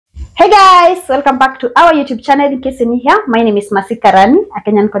Hey guys, welcome back to our YouTube channel. In case you're new here, my name is Karani, a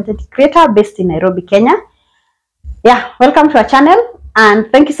Kenyan content creator based in Nairobi, Kenya. Yeah, welcome to our channel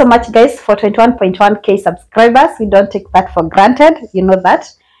and thank you so much guys for 21.1k subscribers. We don't take that for granted, you know that.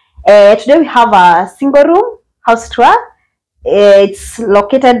 Today we have a single room house tour. It's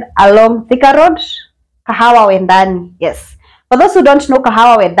located along Thika Road, Kahawa, Wendani. Yes, for those who don't know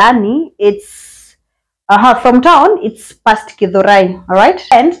Kahawa, Wendani, it's from town, it's past Kidhurai, all right?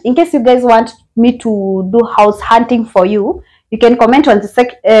 And in case you guys want me to do house hunting for you, you can comment on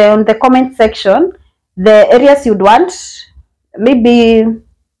the comment section the areas you'd want, maybe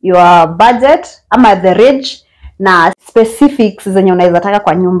your budget ama the range na specifics zenye unaweza taka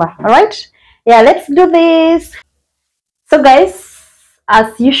kwa nyumba, all right? Yeah, let's do this. So guys,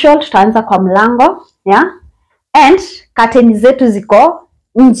 as usual tutaanza kwa mlango, yeah? And curtain zetu ziko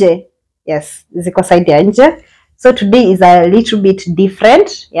nje. Yes, ziko side ya nje. So today is a little bit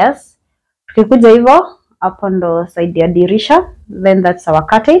different. Yes. Tukikuja hivyo hapo ndo side ya dirisha. Then that's our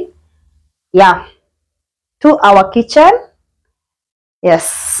curtain. Yeah. To our kitchen.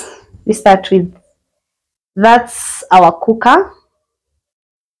 Yes. We start with that's our cooker.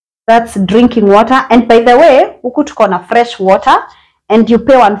 That's drinking water. And by the way, huku tuko na fresh water and you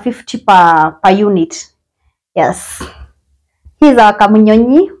pay 150 per unit. Yes. Here's our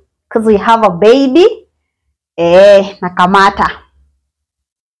kamunyonyi. Because we have a baby, nakamata.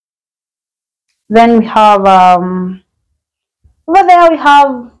 Then we have over there we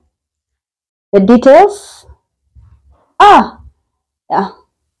have the details. Yeah.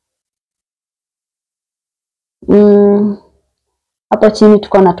 Hapo chini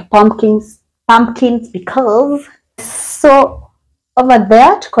tuko na pumpkins because so over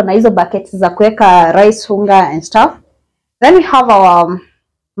there tuko na hizo buckets za kuweka rice, hunger and stuff. Then we have our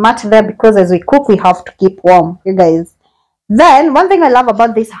mat there because as we cook we have to keep warm, you guys. Then one thing I love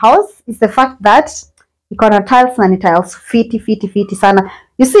about this house is the fact that iko na tiles na ni tiles fiti sana.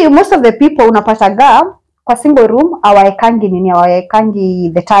 You see, most of the people unapataga kwa single room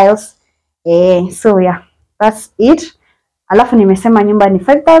hawaekangi the tiles. So yeah, that's it. Alafu nimesema nyumba ni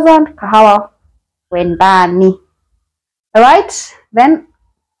 5,000, Kahawa, Wendani. Alright, then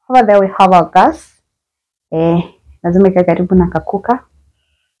over there we have our gas. Lazima ikae karibu na kakuka.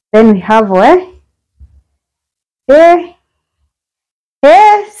 Then we have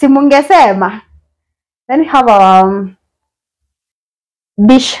simungesema. Then we have our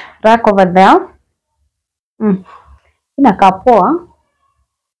dish rack over there. Inakaa poa.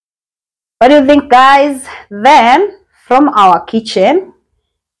 What do you think guys? Then from our kitchen,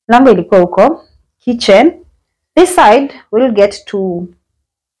 lango ilikuwa huko kitchen, this side we'll get to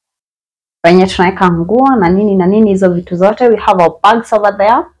penye tunaweka nguo na nini hizo vitu zote. We have our bags over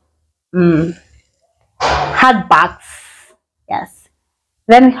there. Hard bags. Yes.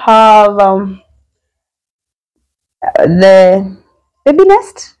 Then we have the baby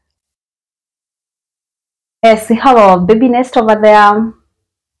nest. Yes, we have our baby nest over there.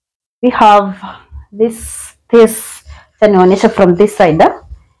 We have this from this side.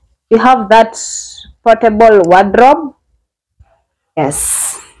 We have that portable wardrobe.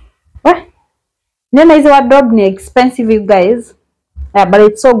 Yes. This wardrobe ni expensive, you guys. Yeah, but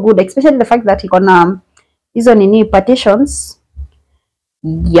it's so good, especially the fact that iko na hizo nini partitions.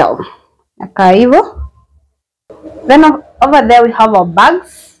 Yo. Naka hivyo. Then over there we have our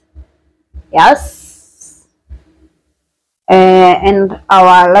bags. Yes. And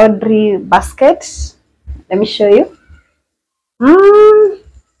our laundry basket. Let me show you.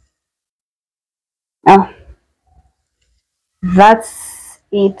 Oh. That's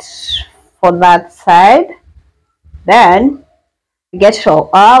it for that side. Then we get to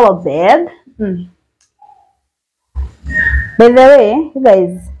our bed. By the way, you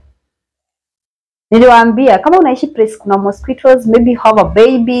guys, niliwaambia kama unaishi place kuna mosquitoes, maybe you have a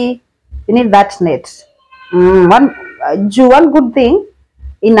baby, you need that net. One good thing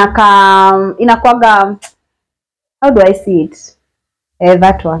inakuaga, how do I see it?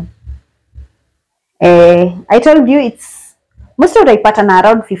 That one. I told you it's most of the ipata na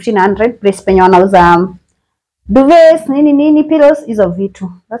around 1,500 place penye wanauza duvets, nini pillows, hizo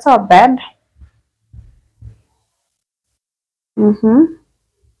vitu. That's our bed.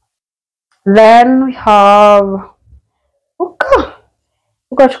 Then we have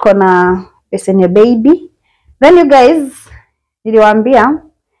tuko na beseni ya baby. Then you guys, niliwaambia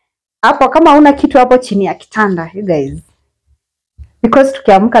hapo kama una kitu hapo chini ya kitanda, you guys, because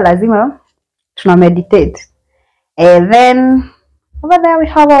tukiamka lazima tuna meditate. Then over there we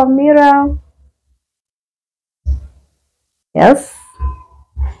have our mirror. Yes.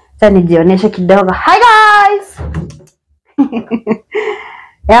 Sasa nijionyeshe kidogo. Hi guys.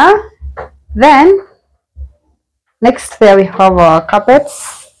 Yeah, Then next there we have our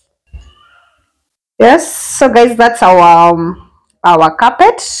carpets. Yes, so guys, that's our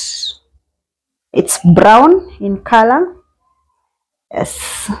carpet. It's brown in color.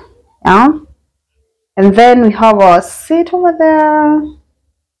 Yes. Yeah. And then we have our seat over there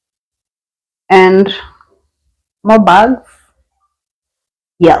and more bags.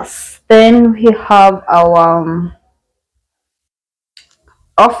 Yes. Then we have our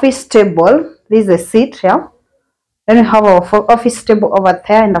office table. This is a seat, yeah. Then we have our office table over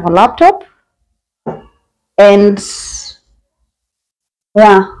there and our laptop. And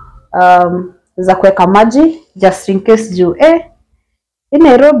yeah, za kuweka maji just in case juu in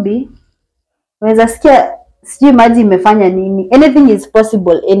Nairobi unaweza sikia sijui maji imefanya nini. Anything is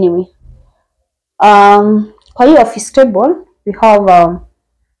possible anyway. Kwa hiyo office table we have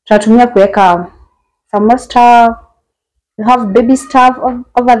tunatumia kuweka some more stuff. We have baby stuff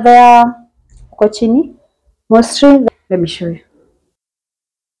over there kwa chini mostly. Let me show you.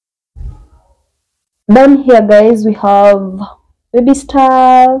 Down here guys we have baby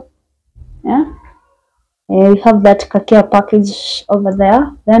stuff, yeah, and we have that care package over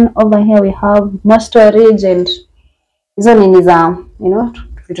there. Then over here we have more storage and hizo nini za, you know,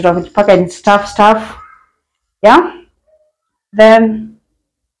 vitu vya kupaka and stuff, yeah. Then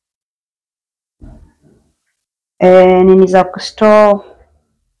nini za kustore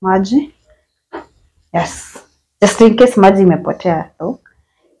maji, yes, just in case maji imepotea though.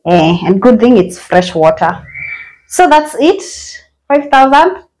 And good thing it's fresh water. So that's it,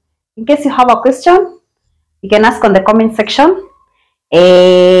 5,000. In case you have a question, you can ask on the comment section.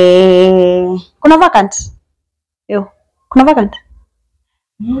 Kuna vacant? Yo, kuna vacant?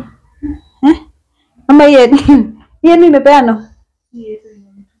 Ama yenu imepeano?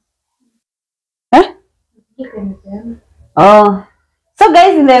 Oh. So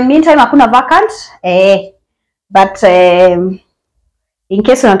guys, in the meantime hakuna vacant. But in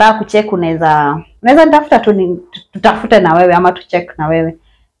case unataka kucheck unaweza nitafuta tu tutafute na wewe ama tucheck na wewe.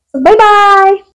 So bye bye.